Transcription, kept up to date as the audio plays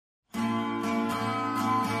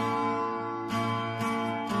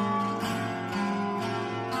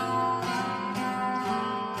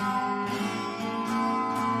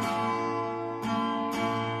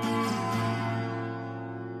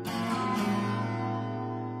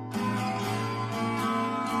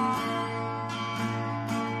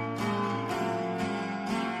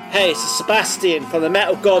Hey, it's Sebastian from the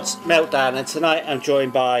Metal Gods Meltdown, and tonight I'm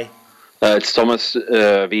joined by... It's Thomas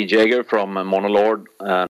V Jager from Monolord,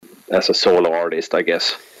 as a solo artist, I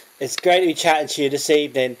guess. It's great to be chatting to you this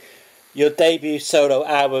evening. Your debut solo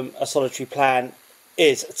album, A Solitary Plan,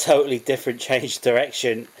 is a totally different change of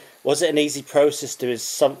direction. Was it an easy process doing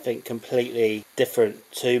something completely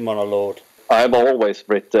different to Monolord? I've always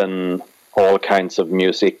written all kinds of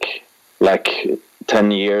music, like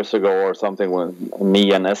 10 years ago or something, when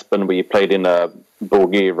me and Espen, we played in a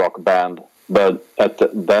boogie rock band. But at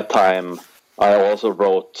that time, I also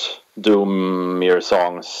wrote doomier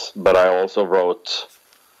songs, but I also wrote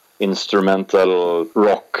instrumental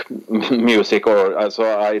rock music,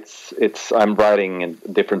 I'm writing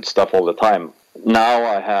different stuff all the time. Now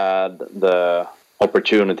I had the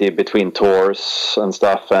opportunity between tours and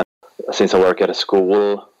stuff, and since I work at a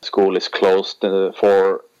school is closed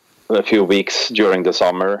for a few weeks during the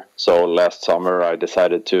summer. So last summer I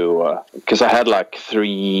decided to, because I had like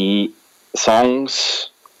 2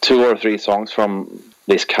 or 3 songs from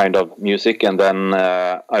this kind of music, and then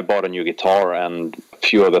I bought a new guitar, and a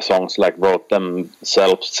few of the songs wrote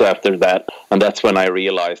themselves after that, and that's when I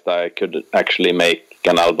realized I could actually make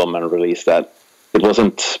an album and release that. It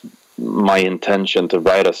wasn't my intention to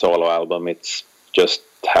write a solo album, it's just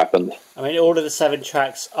happened. I mean, all of the 7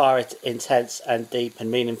 tracks are intense and deep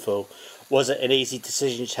and meaningful. Was it an easy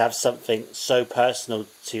decision to have something so personal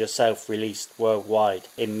to yourself released worldwide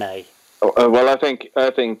in May? Well, I think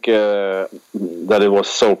that it was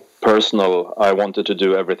so personal. I wanted to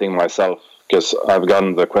do everything myself, because I've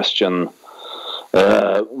gotten the question,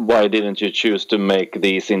 why didn't you choose to make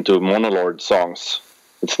these into Monolord songs?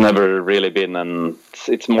 It's never really been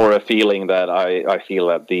it's more a feeling that I feel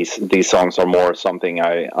that these songs are more something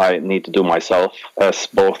I need to do myself, as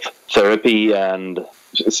both therapy, and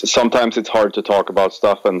sometimes it's hard to talk about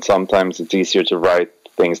stuff, and sometimes it's easier to write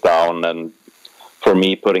things down. And for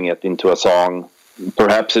me, putting it into a song,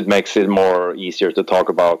 perhaps it makes it more easier to talk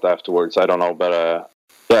about afterwards. I don't know, but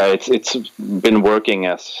it's been working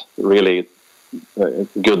as really a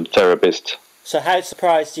good therapist. So how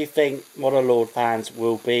surprised do you think Monolord fans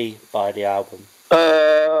will be by the album?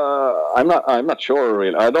 I'm not sure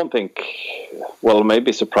really. I don't think, well,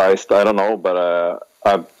 maybe surprised, I don't know, but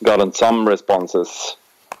I've gotten some responses,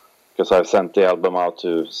 because I've sent the album out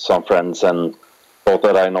to some friends, and both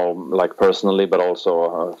that I know personally, but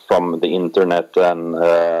also from the internet, and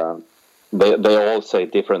they all say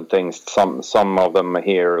different things. Some of them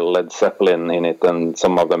hear Led Zeppelin in it, and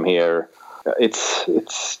some of them hear. It's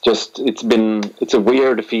a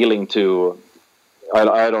weird feeling to.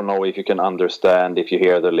 I don't know if you can understand if you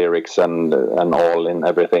hear the lyrics and all in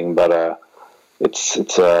everything, but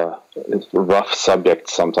it's a rough subject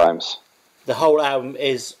sometimes. The whole album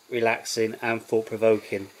is relaxing and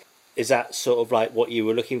thought-provoking. Is that sort of what you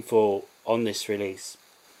were looking for on this release?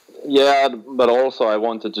 Yeah, but also I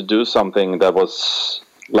wanted to do something that was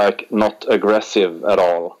not aggressive at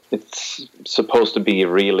all. It's supposed to be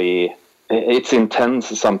really. It's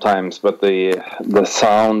intense sometimes, but the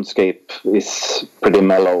soundscape is pretty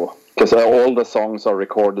mellow, because all the songs are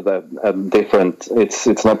recorded at different.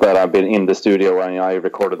 It's not that I've been in the studio and I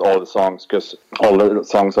recorded all the songs, because all the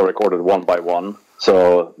songs are recorded one by one.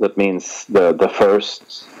 So that means the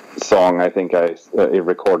first song I think I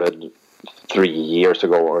recorded 3 years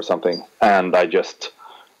ago or something, and I just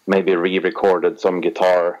maybe re-recorded some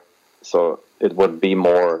guitar, so it would be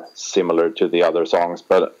more similar to the other songs,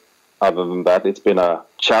 but. Other than that, it's been a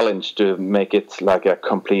challenge to make it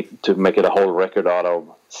to make it a whole record out of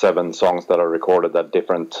 7 songs that are recorded at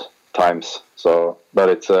different times. So, but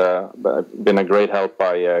it's been a great help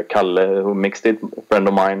by Kalle, who mixed it, a friend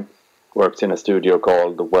of mine, works in a studio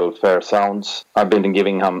called Welfare Sounds. I've been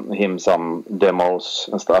giving him some demos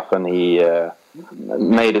and stuff, and he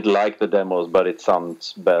made it like the demos, but it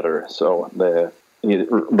sounds better. So he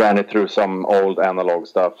ran it through some old analog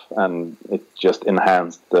stuff, and it just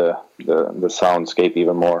enhanced the soundscape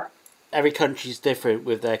even more. Every country's different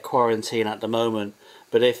with their quarantine at the moment,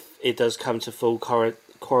 but if it does come to full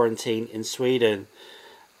quarantine in Sweden,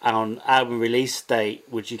 on album release date,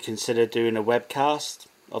 would you consider doing a webcast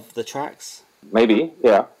of the tracks? Maybe,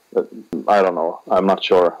 yeah. But I don't know. I'm not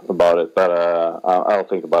sure about it, but I'll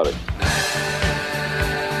think about it.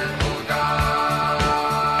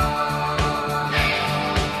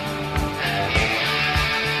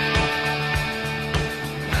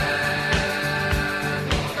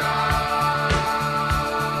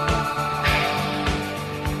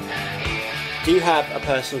 Do you have a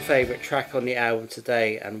personal favourite track on the album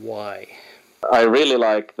today, and why? I really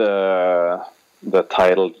like the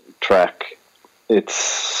title track. I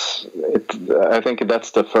think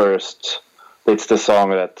that's the first it's the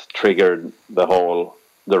song that triggered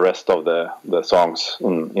the rest of the songs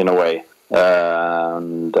in a way.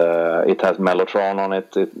 And it has mellotron on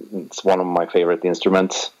it. It's one of my favorite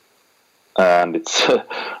instruments, and it's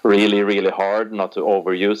really, really hard not to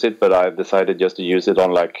overuse it, but I've decided just to use it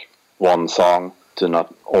on like one song, to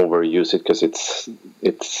not overuse it, because it's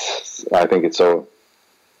I think it's so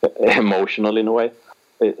emotional in a way.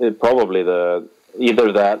 It probably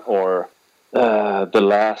either that or the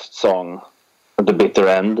last song, The Bitter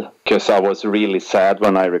End, because I was really sad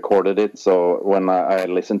when I recorded it. So when I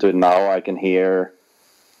listen to it now, I can hear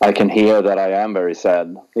that I am very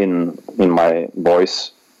sad in my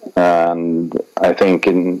voice, and I think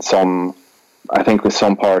with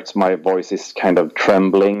some parts my voice is kind of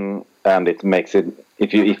trembling, and it makes it,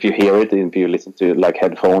 if you hear it, if you listen to like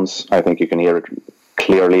headphones, I think you can hear it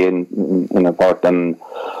clearly in a part, and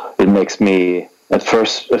it makes me, at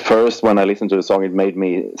first when I listened to the song, it made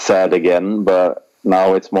me sad again, but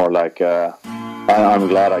now it's more like I'm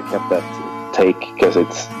glad I kept that take, because it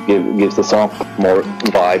gives the song more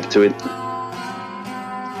vibe to it.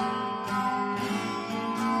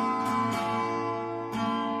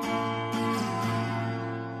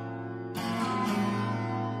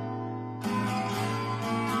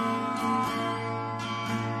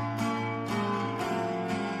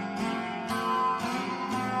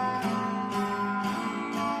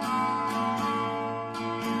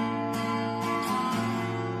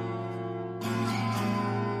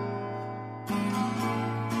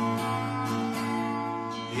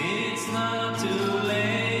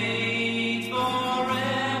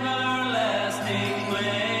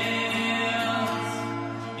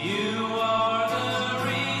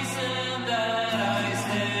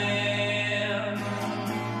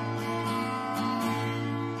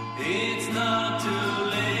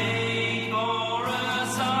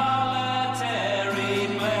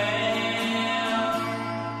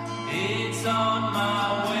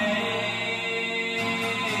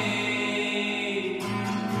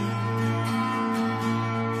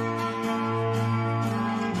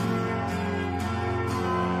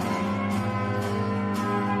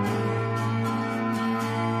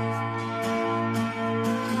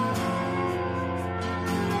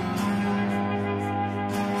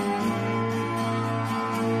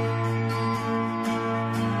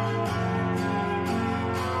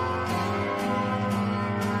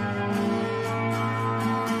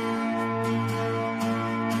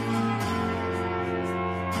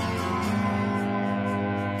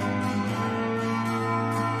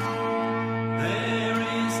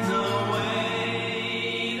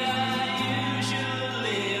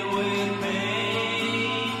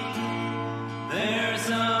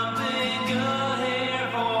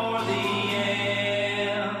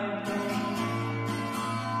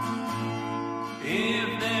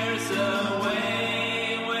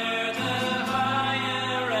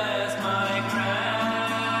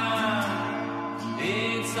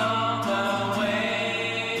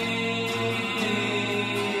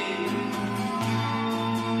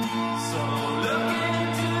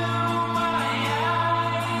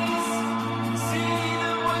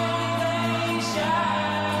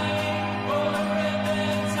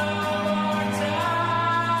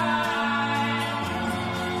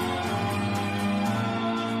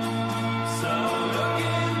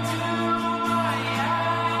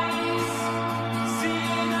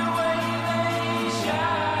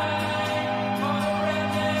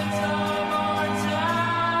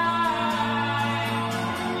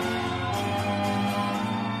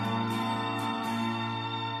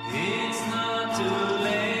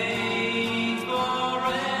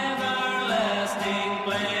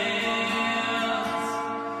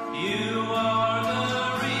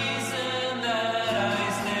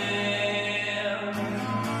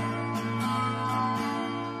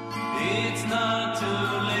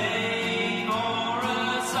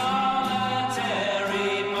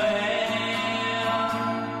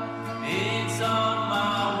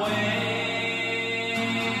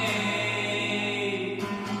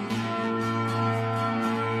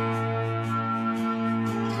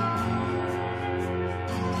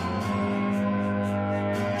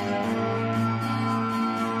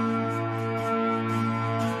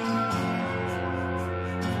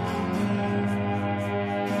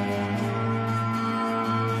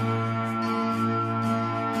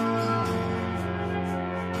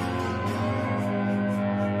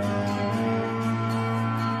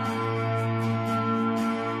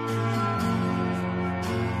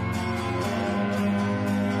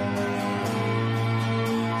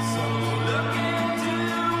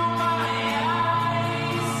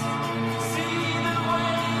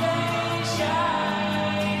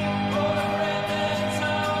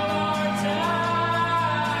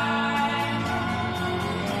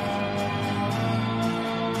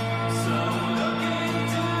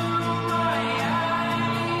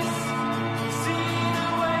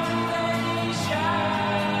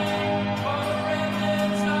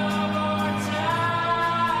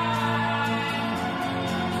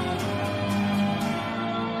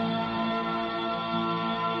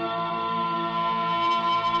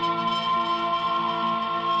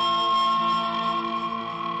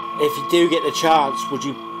 If you do get the chance, would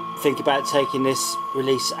you think about taking this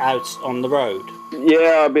release out on the road?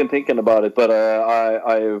 Yeah, I've been thinking about it, but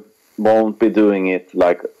I won't be doing it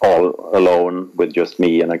like all alone with just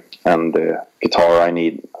me and the guitar I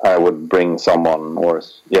need. I would bring someone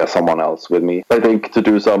else with me. I think to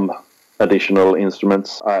do some additional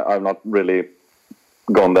instruments. I've not really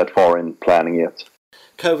gone that far in planning yet.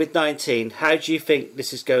 COVID-19, how do you think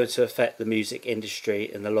this is going to affect the music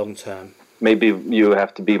industry in the long term? Maybe you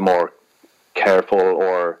have to be more careful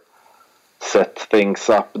or set things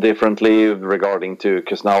up differently regarding to,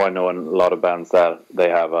 because now I know in a lot of bands that they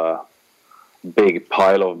have a big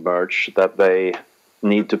pile of merch that they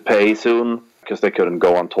need to pay soon because they couldn't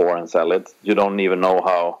go on tour and sell it. You don't even know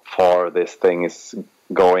how far this thing is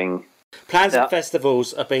going. Plans and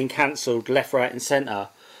festivals are being cancelled left, right and centre.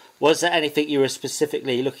 Was there anything you were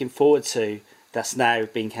specifically looking forward to that's now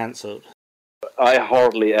been cancelled? I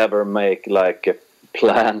hardly ever make like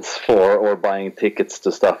plans for or buying tickets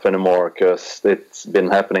to stuff anymore because it's been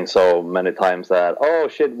happening so many times that, oh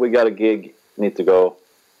shit, we got a gig, need to go.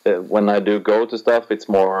 When I do go to stuff, it's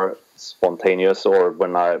more spontaneous or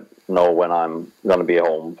when I know when I'm going to be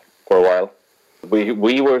home for a while.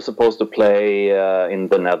 We were supposed to play in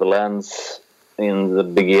the Netherlands in the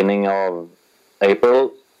beginning of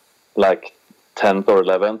April, like 10th or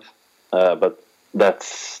 11th, but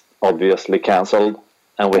that's obviously cancelled.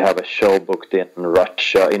 And we have a show booked in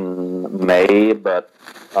Russia in May, but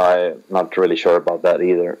I'm not really sure about that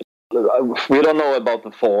either. We don't know about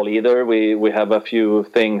the fall either. We have a few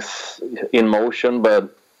things in motion,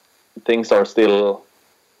 but things are still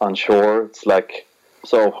unsure. It's like,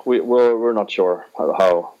 so we're not sure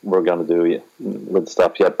how we're gonna do with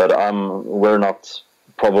stuff yet. But we're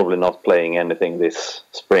probably not playing anything this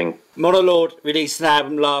spring. Monolord released an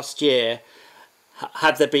album last year.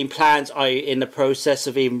 Have there been plans? Are you in the process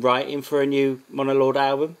of even writing for a new Monolord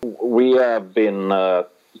album? We have been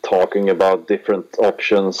talking about different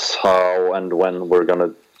options, how and when we're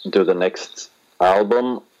gonna do the next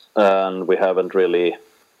album, and we haven't really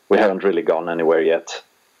gone anywhere yet.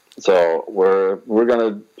 So we're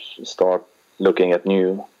gonna start looking at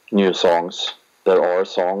new songs. There are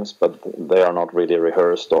songs, but they are not really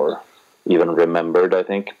rehearsed or even remembered, I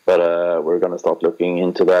think. But we're gonna start looking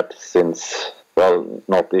into that since, well,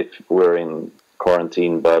 not if we're in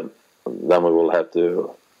quarantine, but then we will have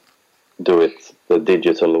to do it the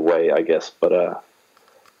digital way, I guess. But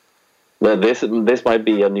this might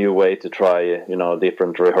be a new way to try,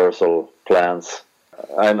 different rehearsal plans.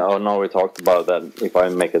 I know we talked about that. If I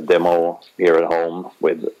make a demo here at home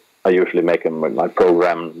I usually make them with my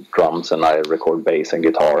program drums, and I record bass and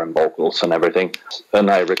guitar and vocals and everything.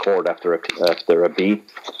 And I record after a beat,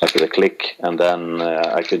 after a click, and then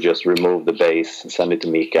I could just remove the bass, send it to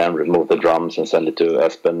Mika, and remove the drums and send it to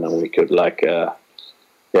Espen, and we could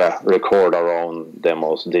record our own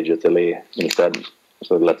demos digitally instead.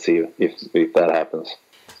 So let's see if that happens.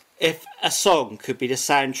 If a song could be the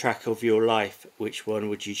soundtrack of your life, which one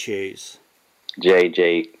would you choose?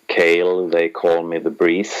 J.J. Cale, They Call Me the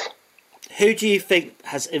Breeze. Who do you think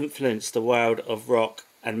has influenced the world of rock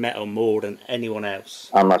and metal more than anyone else?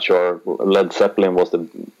 I'm not sure. Led Zeppelin was the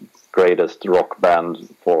greatest rock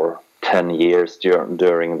band for 10 years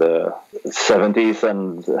during the 70s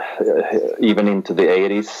and even into the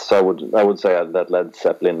 80s. So I would say that Led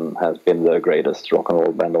Zeppelin has been the greatest rock and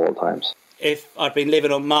roll band of all times. If I'd been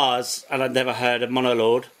living on Mars and I'd never heard of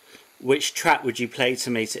Monolord, which track would you play to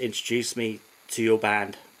me to introduce me to your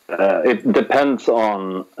band? It depends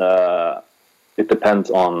on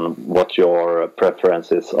what your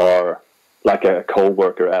preferences are. Like a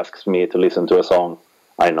coworker asks me to listen to a song,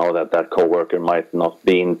 I know that coworker might not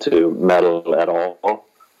be into metal at all,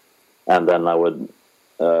 and then I would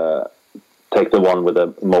take the one with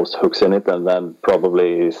the most hooks in it, and then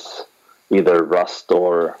probably is either Rust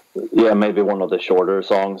or maybe one of the shorter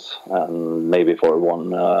songs, and maybe for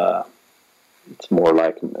one it's more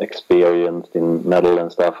like experienced in metal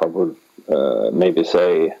and stuff, I would maybe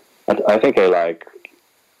say I think I like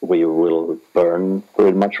We Will Burn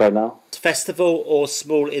pretty much right now. Festival or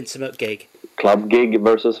small intimate gig? Club gig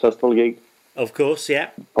versus festival gig? Of course,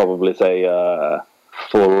 yeah. Probably say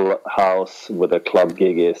full house with a club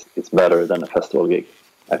gig is better than a festival gig,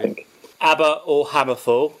 I think. ABBA or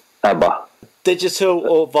Hammerfall? ABBA. Digital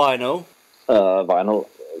or vinyl? Vinyl.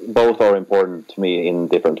 Both are important to me in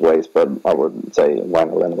different ways, but I would say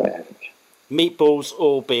vinyl anyway, I think. Meatballs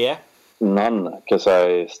or beer? None, because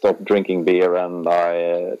I stopped drinking beer and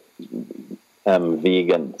I am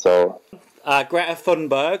vegan, so... Greta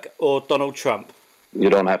Thunberg or Donald Trump? You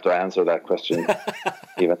don't have to answer that question,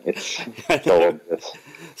 even. It's so obvious.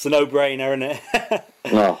 It's a no-brainer, isn't it?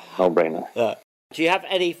 No brainer. Do you have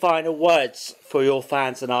any final words for your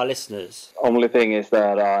fans and our listeners? Only thing is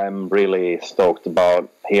that I'm really stoked about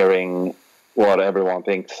hearing what everyone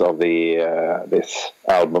thinks of the this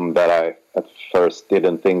album that I at first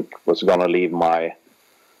didn't think was gonna leave my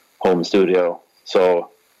home studio. So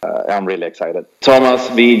I'm really excited. Thomas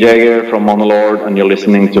V Jager from Monolord, and you're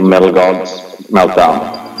listening to Metal Gods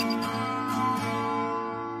Meltdown.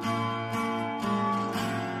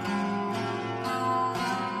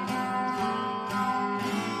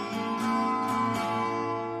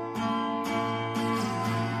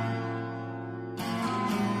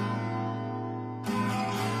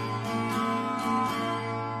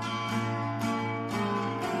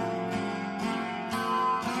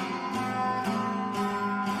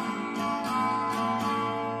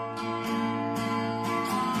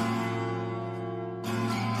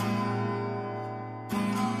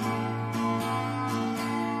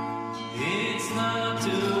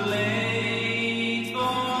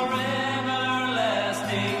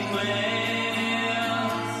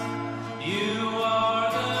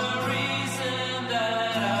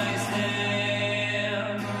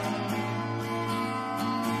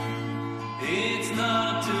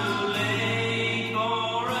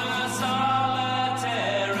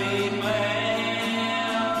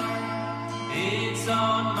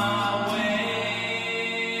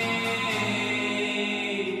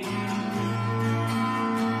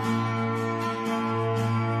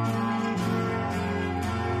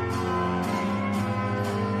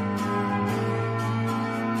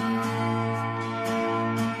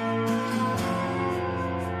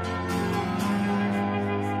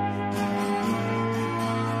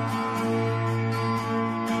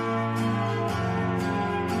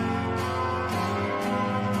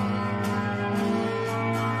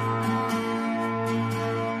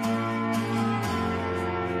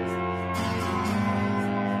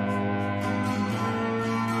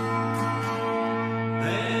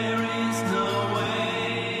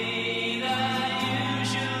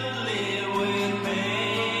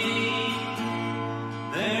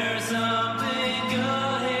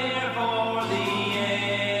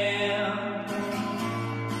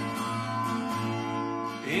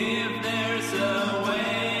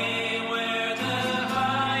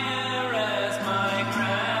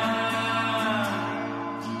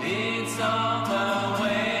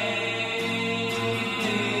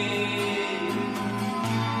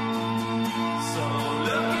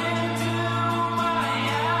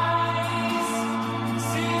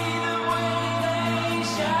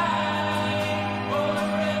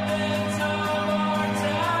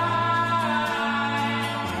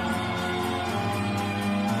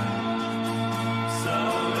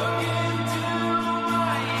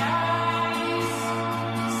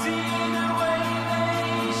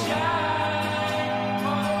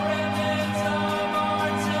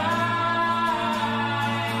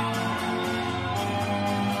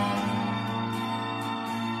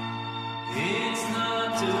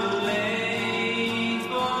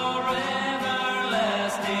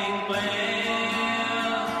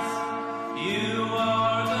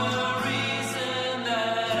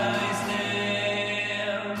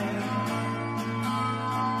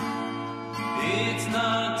 It's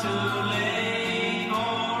not too late.